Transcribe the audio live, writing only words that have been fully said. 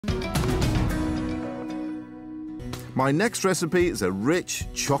My next recipe is a rich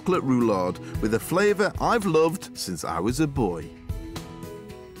chocolate roulade with a flavour I've loved since I was a boy.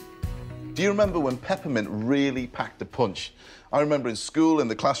 Do you remember when peppermint really packed a punch? I remember in school, in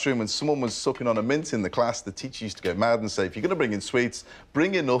the classroom, when someone was sucking on a mint in the class, the teacher used to go mad and say, if you're going to bring in sweets,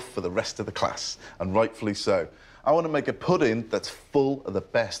 bring enough for the rest of the class, and rightfully so. I want to make a pudding that's full of the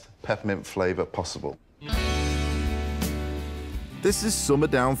best peppermint flavour possible. This is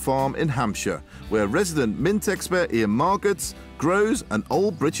Summerdown Farm in Hampshire, where resident mint expert Ian Margetts grows an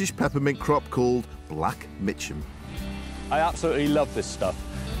old British peppermint crop called Black Mitcham. I absolutely love this stuff.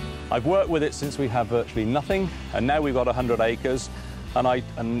 I've worked with it since we have virtually nothing, and now we've got 100 acres.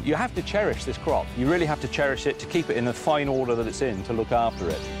 And you have to cherish this crop. You really have to cherish it to keep it in the fine order that it's in, to look after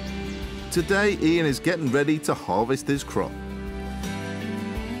it. Today, Ian is getting ready to harvest his crop.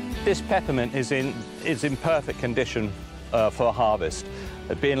 This peppermint is in perfect condition for harvest.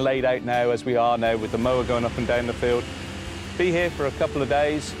 Being laid out now, as we are now, with the mower going up and down the field. Be here for a couple of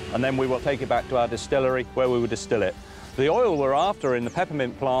days, and then we will take it back to our distillery, where we will distill it. The oil we're after in the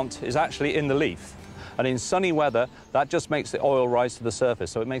peppermint plant is actually in the leaf, and in sunny weather, that just makes the oil rise to the surface,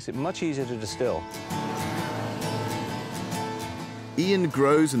 so it makes it much easier to distill. Ian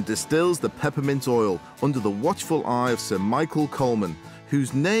grows and distills the peppermint oil under the watchful eye of Sir Michael Coleman,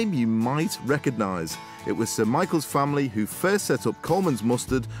 whose name you might recognise. It was Sir Michael's family who first set up Coleman's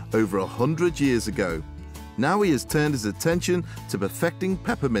Mustard over 100 years ago. Now he has turned his attention to perfecting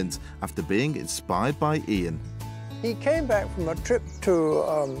peppermint after being inspired by Ian. He came back from a trip to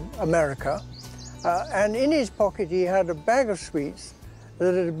America, and in his pocket he had a bag of sweets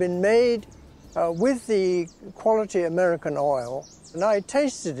that had been made with the quality American oil. And I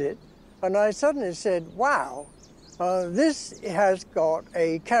tasted it, and I suddenly said, wow, this has got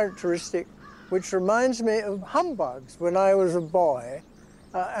a characteristic which reminds me of humbugs when I was a boy.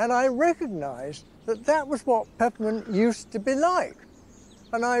 And I recognized that that was what peppermint used to be like.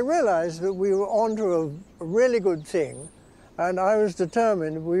 And I realized that we were onto a really good thing, and I was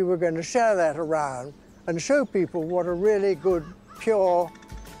determined we were going to share that around and show people what a really good, pure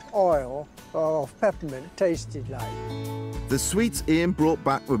oil of peppermint tasted like. The sweets Ian brought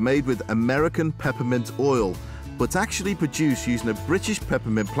back were made with American peppermint oil, but actually produced using a British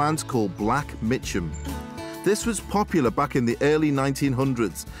peppermint plant called Black Mitcham. This was popular back in the early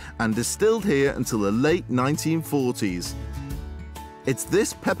 1900s and distilled here until the late 1940s. It's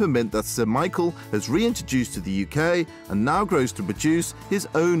this peppermint that Sir Michael has reintroduced to the UK and now grows to produce his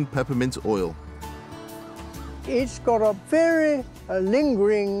own peppermint oil. It's got a very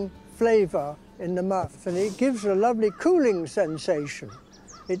lingering flavour in the mouth, and it gives a lovely cooling sensation.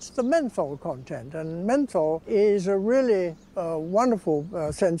 It's the menthol content, and menthol is a really wonderful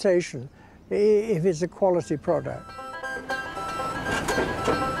sensation if it's a quality product.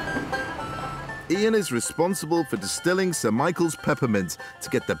 Ian is responsible for distilling Sir Michael's peppermint to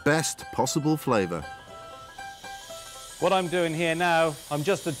get the best possible flavour. What I'm doing here now, I'm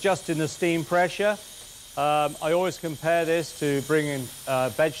just adjusting the steam pressure. I always compare this to bringing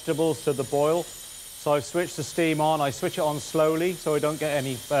vegetables to the boil. So I've switched the steam on. I switch it on slowly so I don't get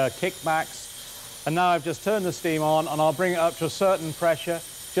any kickbacks. And now I've just turned the steam on, and I'll bring it up to a certain pressure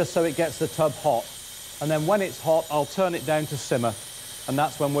just so it gets the tub hot. And then when it's hot, I'll turn it down to simmer. And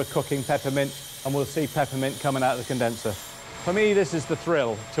that's when we're cooking peppermint, and we'll see peppermint coming out of the condenser. For me, this is the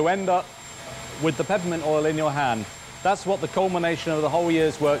thrill, to end up with the peppermint oil in your hand. That's what the culmination of the whole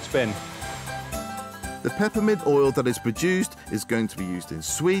year's work's been. The peppermint oil that is produced is going to be used in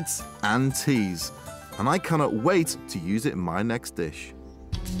sweets and teas, and I cannot wait to use it in my next dish.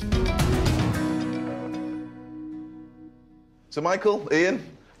 So, Michael, Ian,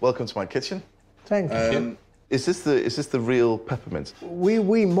 welcome to my kitchen. Thank you. Is this the real peppermint?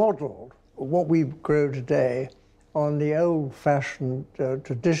 We modelled what we grow today on the old-fashioned,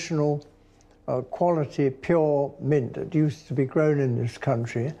 traditional, quality, pure mint that used to be grown in this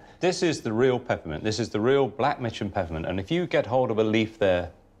country. This is the real peppermint. This is the real Black Mitcham peppermint. And if you get hold of a leaf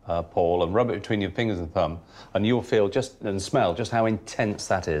there, Paul, and rub it between your fingers and thumb, and you'll feel and smell just how intense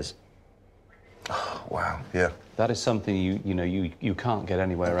that is. Oh, wow, yeah. That is something you can't get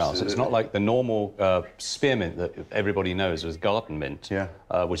anywhere else. It's not like the normal spearmint that everybody knows as garden mint, yeah.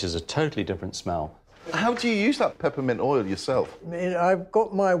 Which is a totally different smell. How do you use that peppermint oil yourself? I've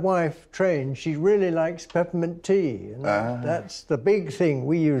got my wife trained. She really likes peppermint tea, and that's the big thing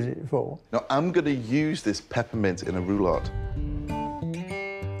we use it for. Now, I'm going to use this peppermint in a roulade.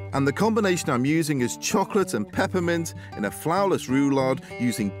 And the combination I'm using is chocolate and peppermint in a flourless roulade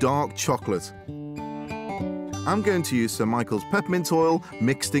using dark chocolate. I'm going to use Sir Michael's peppermint oil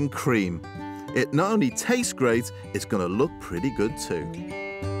mixed in cream. It not only tastes great, it's going to look pretty good too.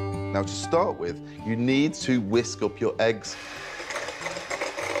 Now, to start with, you need to whisk up your eggs.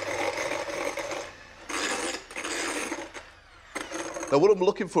 Now, what I'm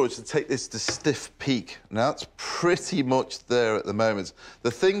looking for is to take this to stiff peak. Now, that's pretty much there at the moment.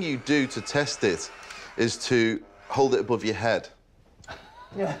 The thing you do to test it is to hold it above your head.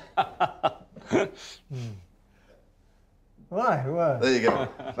 Yeah. Why? There you go.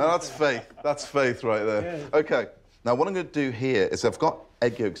 Now, that's faith. That's faith right there. Yeah. OK. Now, what I'm going to do here is I've got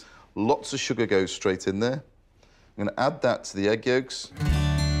egg yolks. Lots of sugar goes straight in there. I'm going to add that to the egg yolks.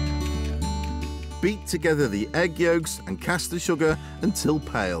 Beat together the egg yolks and caster sugar until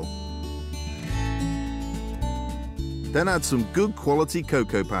pale. Then add some good quality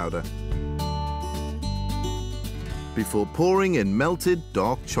cocoa powder. Before pouring in melted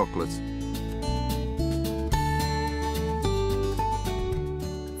dark chocolate.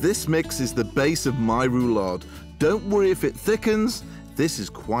 This mix is the base of my roulade. Don't worry if it thickens, this is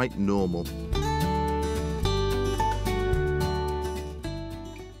quite normal.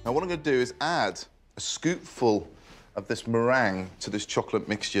 Now, what I'm going to do is add a scoopful of this meringue to this chocolate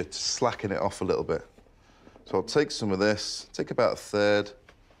mixture to slacken it off a little bit. So I'll take some of this, take about a third,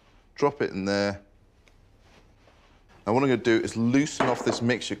 drop it in there. Now, what I'm going to do is loosen off this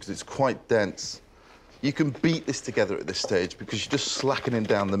mixture because it's quite dense. You can beat this together at this stage because you're just slackening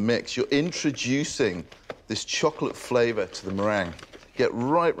down the mix. You're introducing this chocolate flavour to the meringue. Get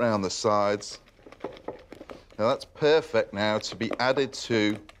right round the sides. Now, that's perfect now to be added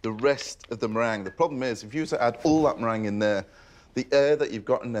to the rest of the meringue. The problem is, if you were to add all that meringue in there, the air that you've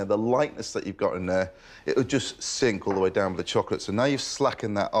got in there, the lightness that you've got in there, it would just sink all the way down with the chocolate. So now you've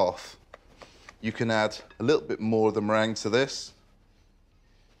slackened that off. You can add a little bit more of the meringue to this.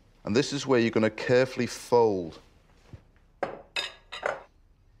 And this is where you're going to carefully fold.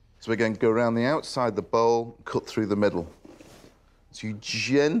 So again, go around the outside of the bowl, cut through the middle. So you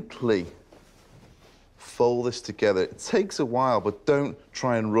gently fold this together. It takes a while, but don't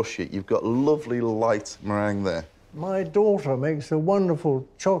try and rush it. You've got lovely light meringue there. My daughter makes a wonderful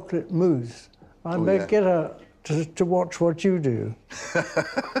chocolate mousse. I better get her to watch what you do.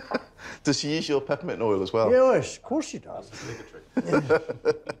 Does she use your peppermint oil as well? Yes, of course she does.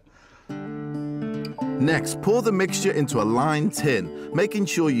 Next, pour the mixture into a lined tin, making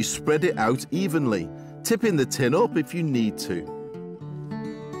sure you spread it out evenly, tipping the tin up if you need to.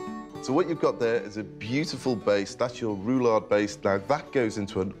 So what you've got there is a beautiful base. That's your roulade base. Now, that goes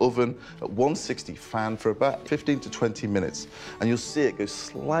into an oven at 160 fan for about 15 to 20 minutes. And you'll see it go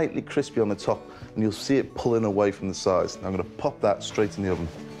slightly crispy on the top, and you'll see it pulling away from the sides. Now, I'm going to pop that straight in the oven.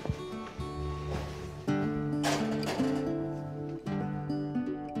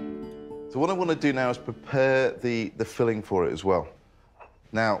 So what I want to do now is prepare the filling for it as well.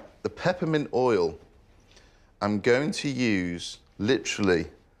 Now, the peppermint oil, I'm going to use literally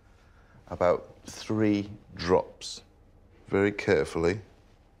about 3 drops, very carefully.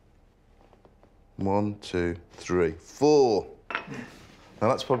 1, 2, 3, 4. Now,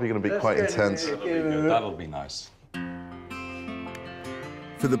 that's probably going to be quite intense. That'll be nice.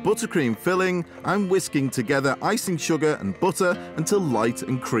 For the buttercream filling, I'm whisking together icing sugar and butter until light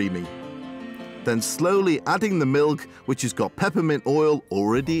and creamy. Then slowly adding the milk, which has got peppermint oil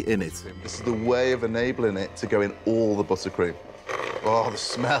already in it. This is the way of enabling it to go in all the buttercream. Oh, the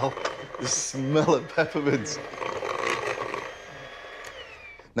smell of peppermint.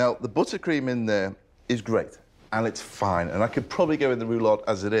 Now, the buttercream in there is great, and it's fine, and I could probably go in the roulade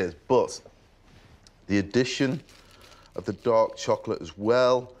as it is, but the addition of the dark chocolate as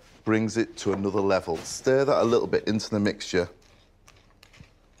well brings it to another level. Stir that a little bit into the mixture.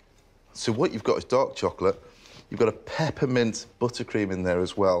 So what you've got is dark chocolate. You've got a peppermint buttercream in there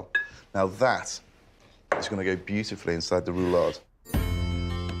as well. Now that is going to go beautifully inside the roulade.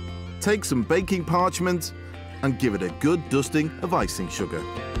 Take some baking parchment and give it a good dusting of icing sugar.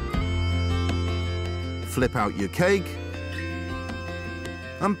 Flip out your cake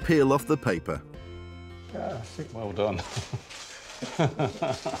and peel off the paper. Well done.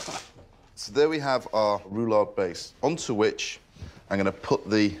 So there we have our roulade base, onto which I'm going to put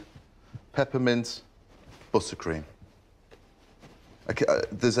the peppermint buttercream. Okay,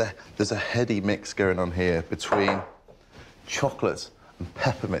 there's a heady mix going on here between chocolate and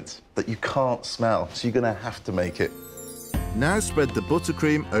peppermint that you can't smell, so you're going to have to make it. Now spread the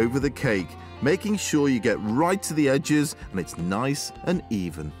buttercream over the cake, making sure you get right to the edges and it's nice and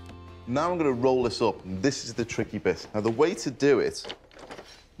even. Now I'm going to roll this up, and this is the tricky bit. Now, the way to do it,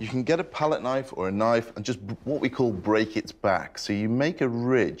 you can get a palette knife or a knife and just what we call break its back. So you make a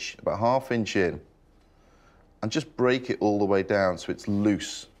ridge about ½ inch in and just break it all the way down so it's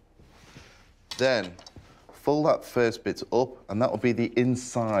loose. Then fold that first bit up, and that will be the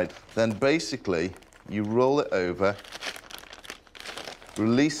inside. Then basically, you roll it over,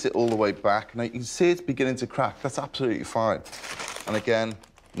 release it all the way back. Now, you can see it's beginning to crack. That's absolutely fine. And again,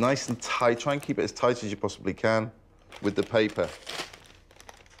 nice and tight. Try and keep it as tight as you possibly can with the paper.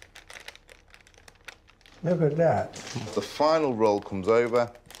 Look at that. The final roll comes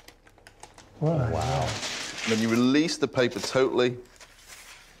over. Wow. Then you release the paper totally.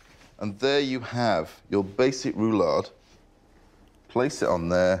 And there you have your basic roulade. Place it on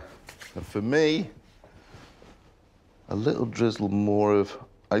there. And for me, a little drizzle more of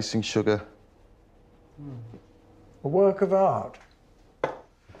icing sugar. A work of art.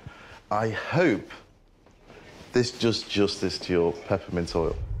 I hope this does justice to your peppermint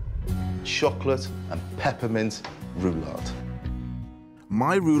oil. Chocolate and peppermint roulade.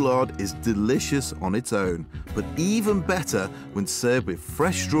 My roulade is delicious on its own, but even better when served with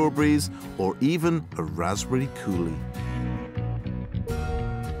fresh strawberries or even a raspberry coulis.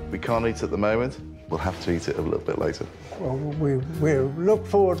 We can't eat it at the moment. We'll have to eat it a little bit later. Well, we look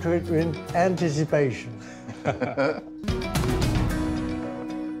forward to it in anticipation.